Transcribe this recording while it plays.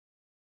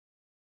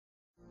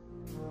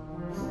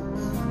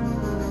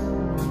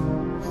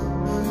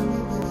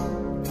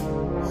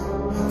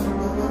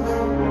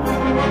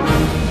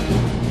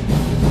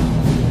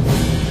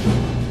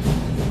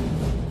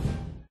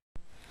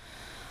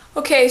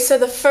Okay, so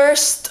the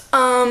first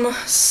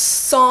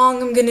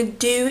song I'm gonna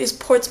do is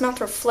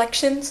Portsmouth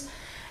Reflections,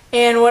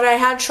 and what I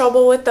had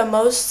trouble with the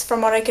most,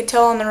 from what I could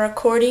tell on the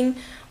recording,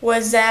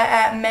 was that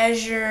at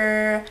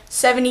measure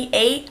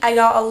 78 I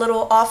got a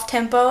little off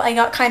tempo. I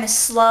got kind of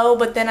slow,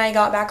 but then I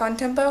got back on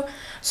tempo.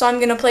 So I'm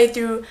gonna play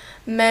through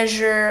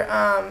measure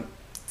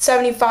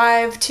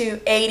 75 to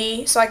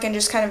 80, so I can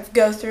just kind of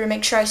go through,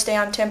 make sure I stay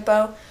on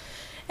tempo.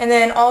 And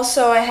then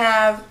also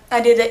I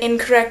did the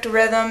incorrect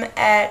rhythm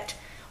at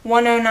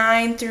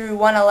 109 through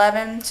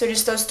 111, so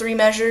just those three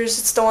measures.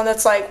 It's the one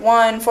that's like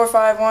 1, 4,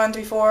 5, 1,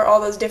 3, 4, all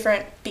those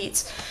different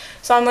beats.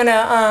 So I'm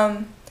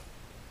gonna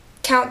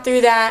count through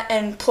that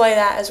and play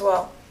that as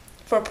well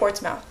for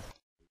Portsmouth.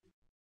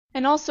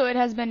 And also, it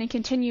has been a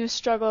continuous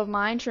struggle of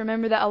mine to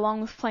remember that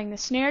along with playing the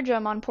snare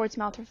drum on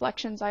Portsmouth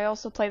Reflections, I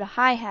also play the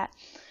hi-hat.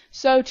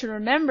 So to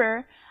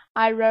remember,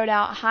 I wrote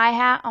out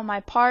hi-hat on my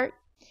part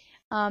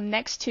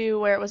next to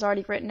where it was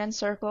already written and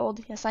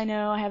circled. Yes, I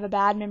know, I have a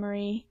bad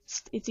memory.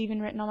 It's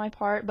even written on my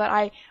part, but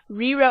I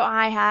rewrote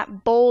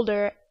hi-hat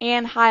bolder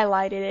and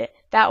highlighted it.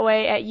 That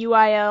way at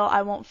UIL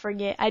I won't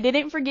forget. I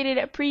didn't forget it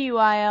at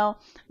pre-UIL,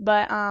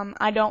 but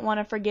I don't want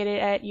to forget it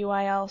at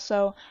UIL,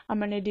 so I'm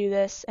going to do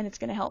this and it's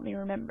going to help me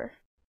remember.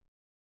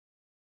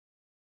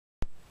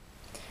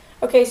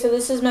 Okay, so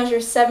this is measure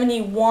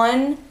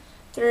 71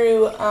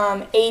 through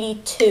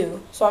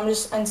 82. So I'm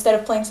just, instead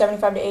of playing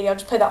 75 to 80, I'll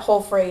just play that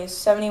whole phrase,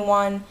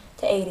 71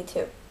 to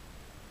 82.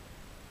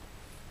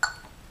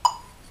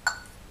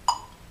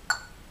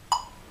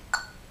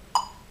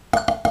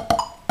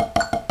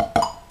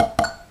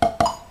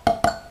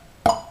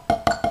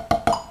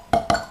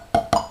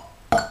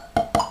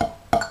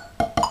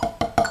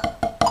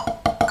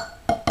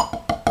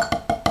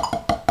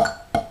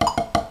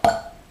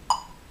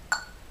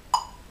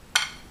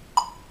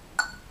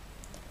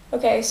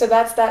 Okay, so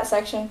that's that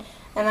section,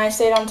 and I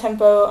stayed on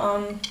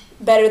tempo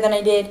better than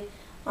I did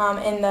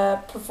in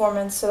the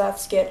performance, so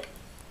that's good.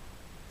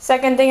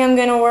 Second thing I'm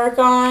going to work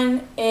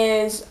on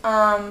is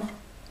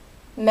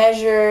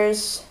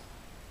measures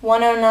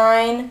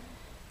 109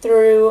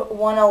 through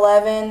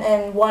 111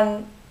 and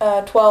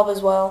 112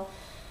 as well.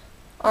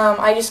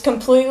 I just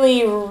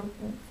completely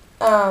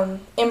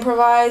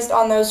improvised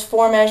on those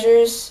four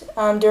measures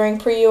during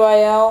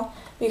pre-UIL,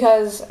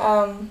 because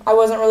I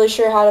wasn't really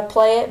sure how to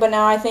play it, but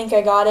now I think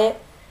I got it.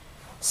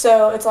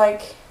 So it's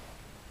like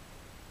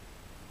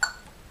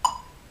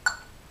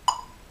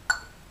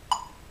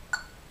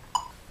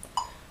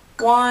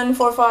one,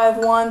 4, 5,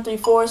 1, 3,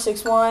 4,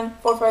 6, 1,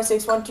 4, 5,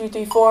 6, 1, 2,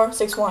 3, 4,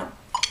 6, 1.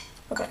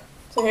 Okay,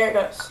 so here it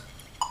goes.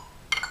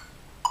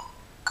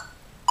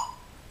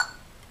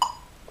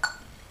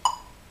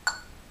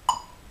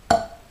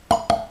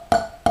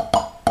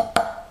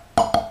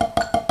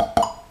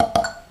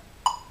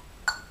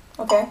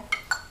 Okay,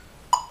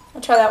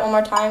 I'll try that one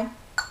more time.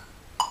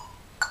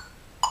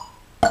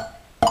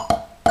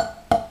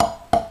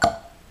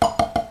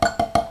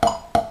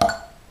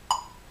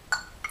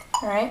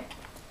 Alright,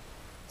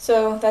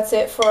 so that's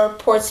it for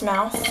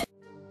Portsmouth.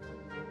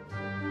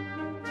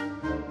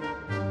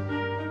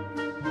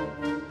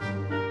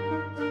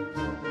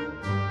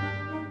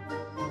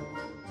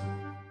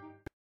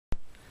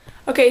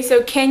 Okay,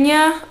 so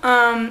Kenya,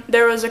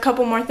 there was a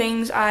couple more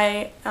things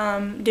I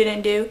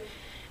didn't do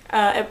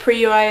at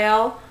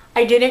pre-UIL.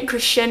 I didn't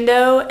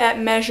crescendo at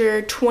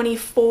measure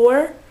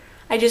 24.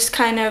 I just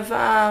kind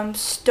of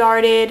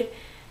started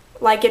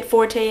like at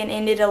forte and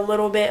ended a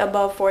little bit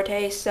above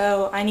forte,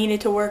 so I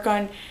needed to work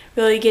on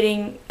really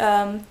getting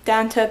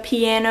down to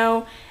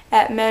piano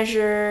at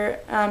measure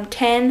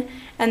 10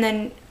 and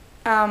then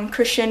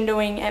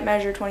crescendoing at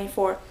measure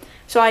 24.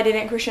 So I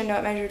didn't crescendo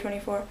at measure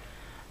 24.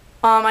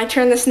 I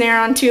turned the snare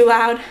on too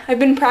loud. I've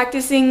been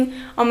practicing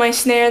on my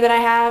snare that I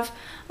have,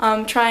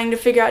 trying to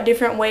figure out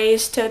different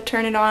ways to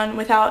turn it on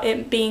without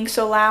it being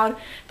so loud.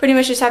 Pretty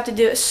much just have to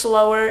do it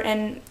slower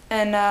and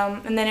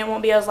then it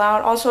won't be as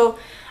loud. Also,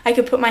 I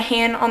could put my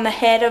hand on the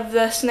head of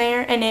the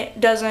snare and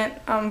it doesn't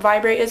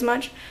vibrate as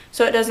much,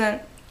 so it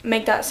doesn't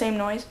make that same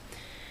noise.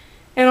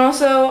 And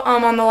also,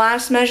 on the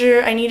last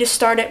measure, I need to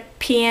start at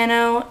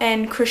piano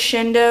and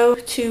crescendo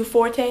to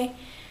forte.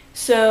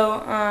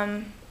 So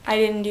I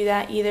didn't do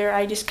that either.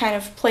 I just kind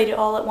of played it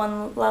all at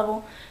one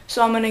level.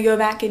 So I'm going to go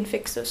back and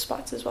fix those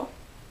spots as well.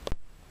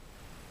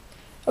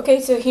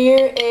 Okay, so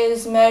here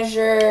is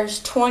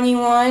measures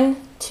 21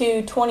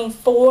 to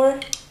 24,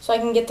 so I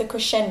can get the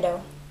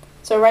crescendo.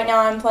 So right now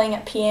I'm playing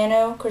at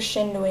piano,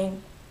 crescendoing.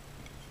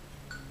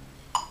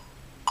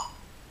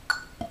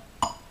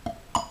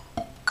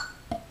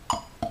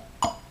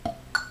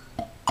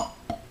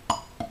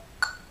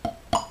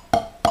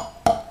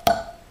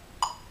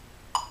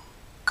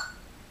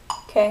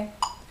 Okay,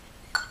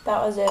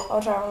 that was it.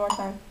 I'll try it one more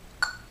time.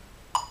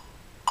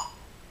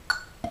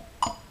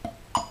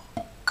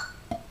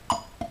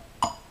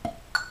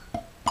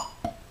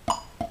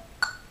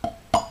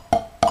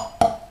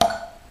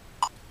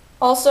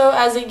 Also,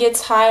 as it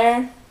gets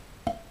higher,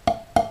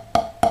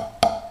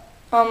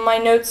 my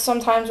notes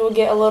sometimes will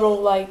get a little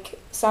like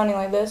sounding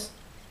like this,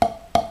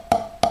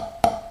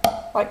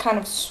 like kind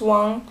of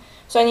swung.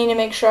 So I need to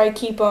make sure I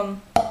keep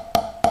them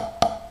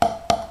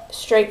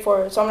straight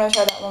forward. So I'm going to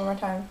try that one more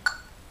time.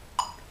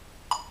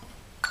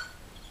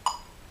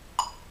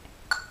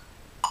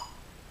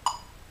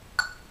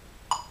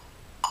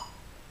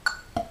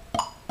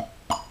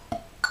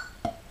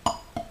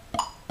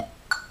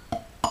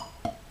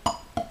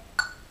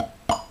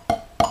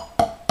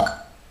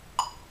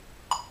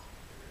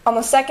 On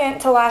the second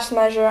to last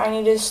measure, I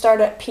need to start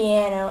at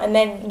piano and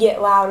then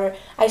get louder.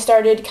 I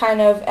started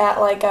kind of at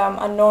like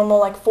a normal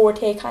like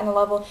forte kind of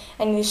level,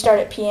 and you start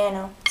at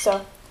piano.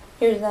 So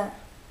here's that.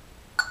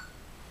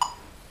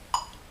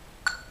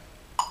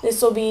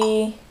 This will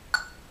be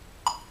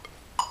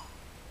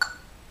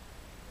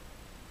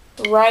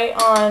right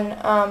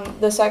on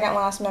the second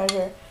last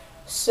measure.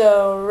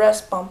 So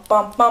rest bump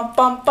bump bump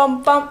bump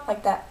bump bump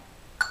like that.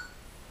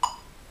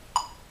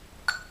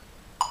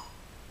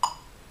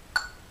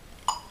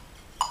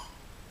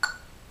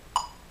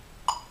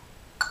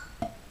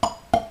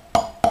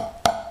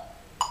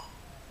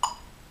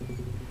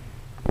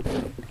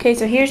 Okay,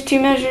 so here's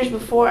 2 measures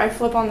before I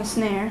flip on the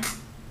snare.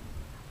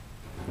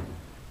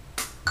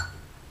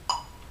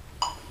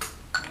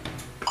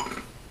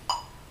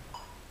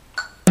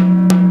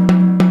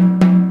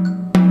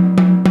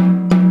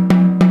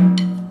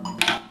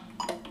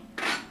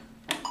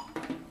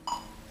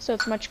 So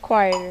it's much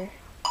quieter.